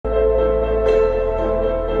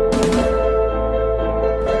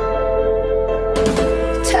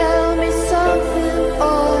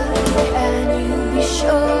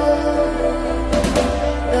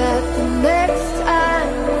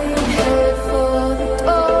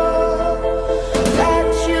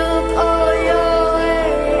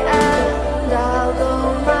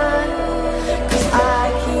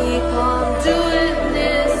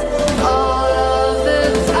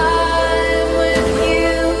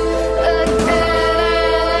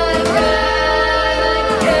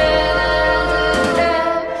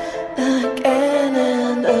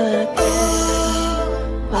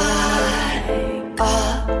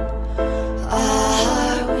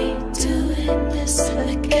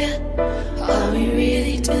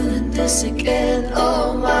this again.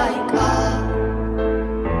 Oh my God.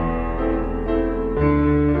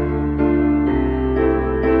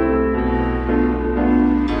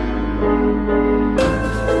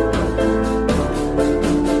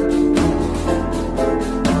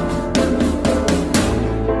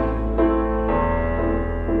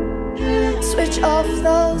 Switch off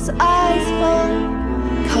those eyes, Mom,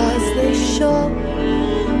 'cause they show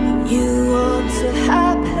you want to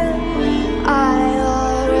happen. I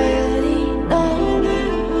already know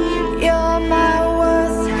you're my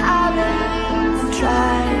worst habit,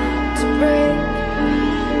 trying to break.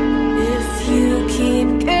 If you keep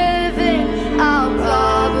giving, I'll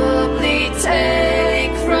probably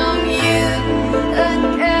take from you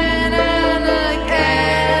again and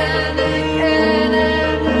again, again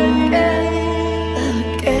and again,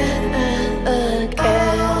 again and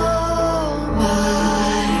again. Oh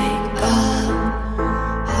my God,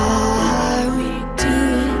 are we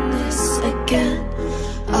doing this again?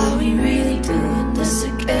 Are we really doing this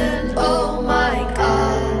again? Oh my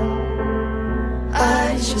God, I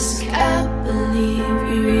just can't believe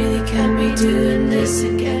we really can be doing this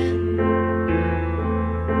again.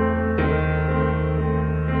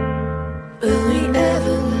 Will we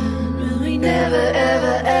ever learn? Will we never,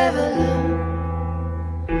 ever, ever learn?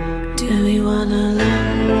 Do we wanna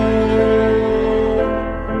learn?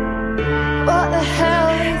 What the hell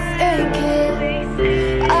are you thinking?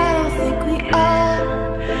 I don't think we are.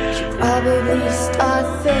 Should probably start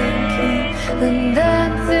thinking, and then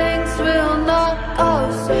things will not go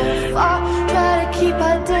so far. Try to keep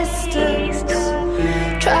our distance,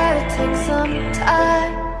 try to take some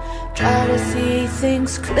time, try to see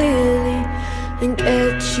things clearly and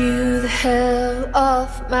get you the hell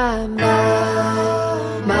off my mind.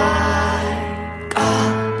 My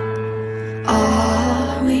God,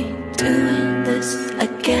 are we doing this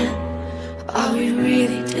again? Are we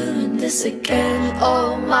really doing this again? Oh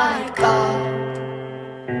my God,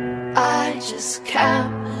 I just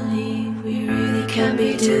can't believe we really can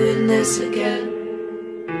be doing this again.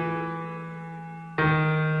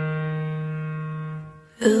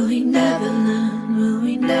 Will we never learn? Will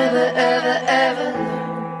we never, ever, ever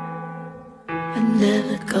learn? We're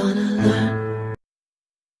never gonna learn.